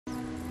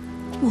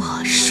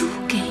我输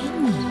给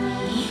你，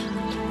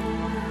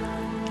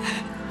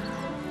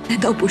难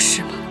道不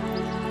是吗？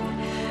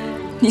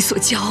你所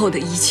骄傲的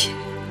一切，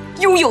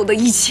拥有的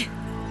一切，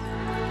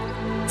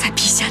在陛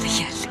下的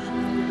眼里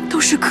都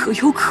是可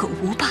有可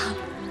无罢了。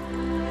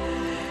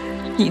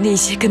你那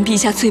些跟陛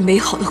下最美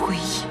好的回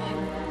忆，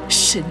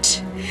甚至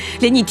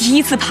连你第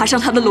一次爬上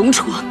他的龙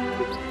床，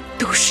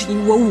都是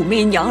因我武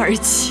媚娘而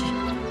起。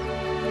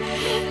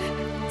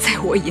在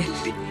我眼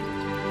里，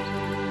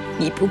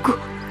你不过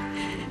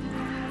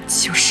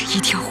就是一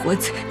条活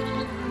在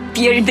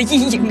别人的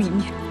阴影里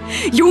面，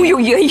永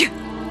永远远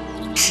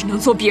只能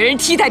做别人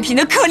替代品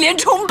的可怜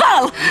虫罢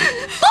了。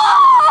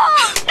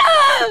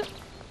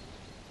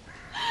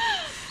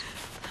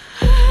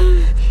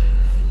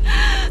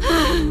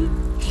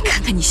你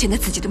看看你现在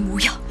自己的模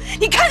样，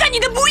你看看你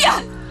的模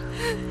样，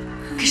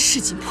跟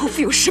市井泼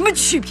妇有什么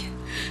区别？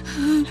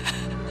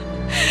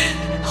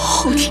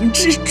后庭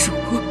之主，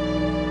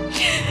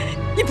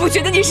你不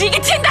觉得你是一个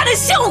天大的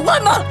笑话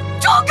吗？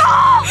住口！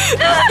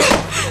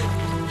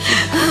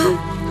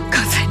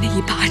刚才那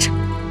一巴掌，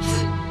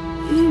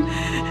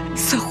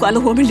算还了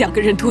我们2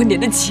个人多年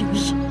的情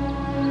谊。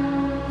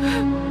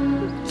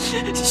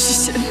许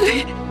仙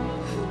妃，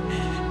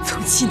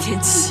从今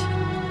天起，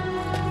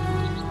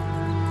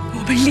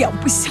我们两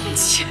不相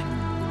欠。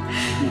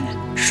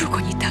如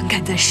果你胆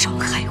敢再伤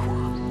害我，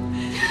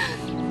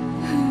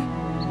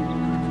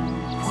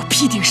我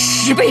必定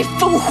10倍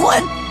奉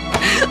还。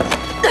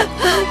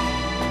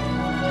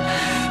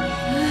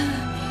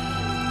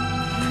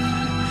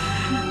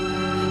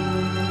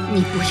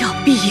你不要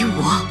逼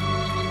我，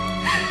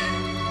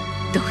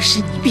都是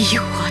你逼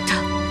我的。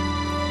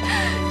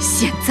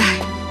现在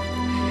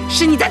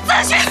是你在自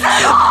寻死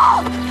路。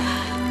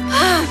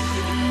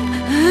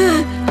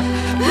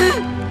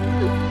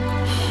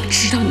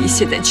知道你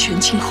现在权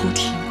倾后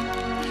庭，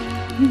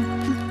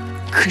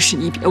可是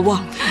你别忘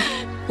了，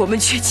我们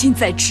却近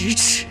在咫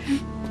尺。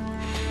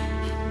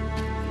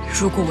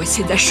如果我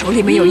现在手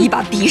里没有一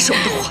把匕首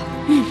的话，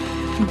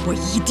我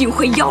一定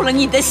会要了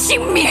你的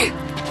性命。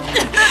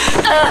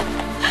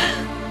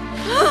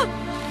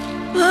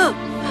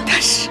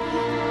但是，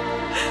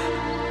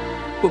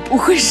我不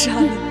会杀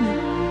了你，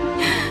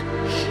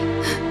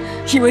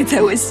因为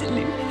在我心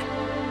里面，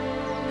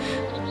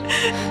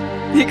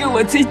那个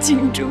我最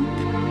敬重的、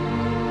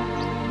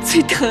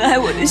最疼爱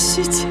我的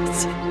许姐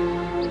姐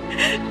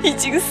已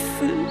经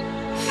死了。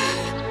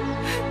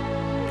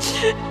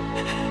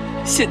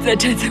现在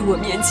站在我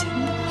面前的，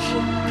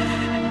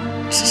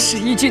只是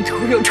一具徒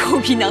有臭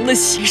皮囊的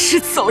行尸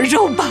走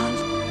肉罢了。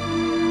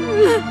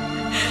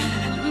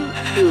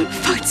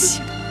放弃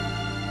吧，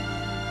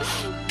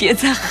别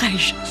再害人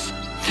了，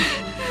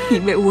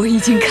因为我已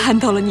经看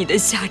到了你的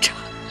下场，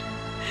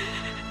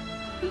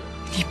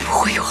你不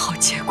会有好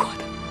结果的。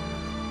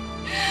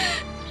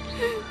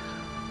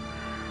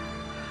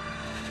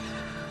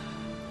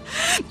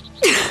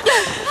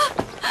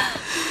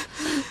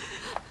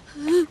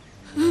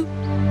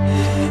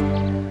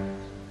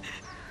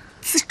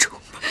自重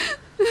吧。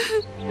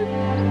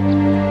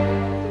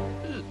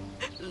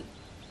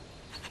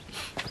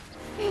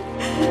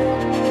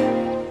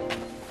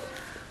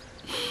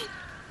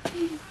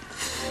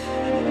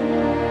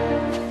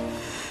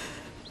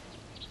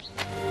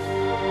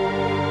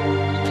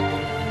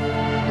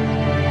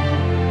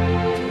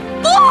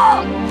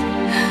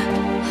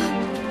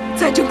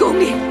在这宫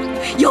里，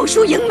有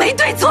输赢没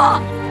对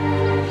错。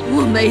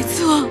我没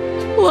错，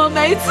我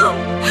没错，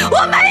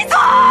我没错，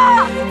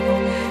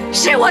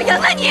是我赢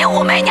了你，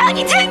武媚娘，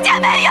你听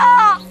见没有？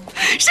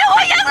是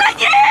我赢了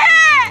你。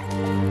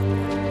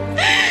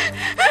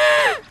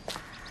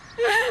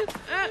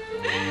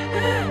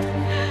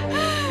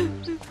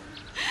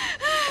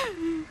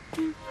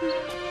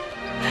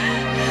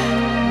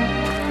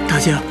大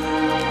姐。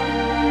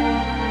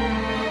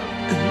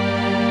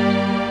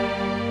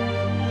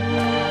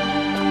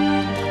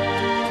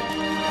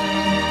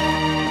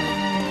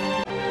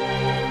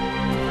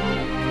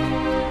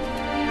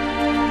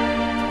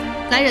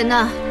来人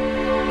呐！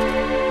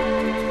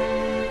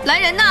来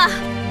人呐！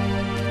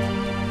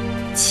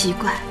奇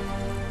怪，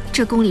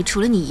这宫里除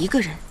了你一个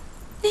人，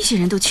那些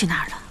人都去哪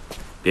儿了？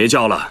别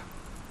叫了，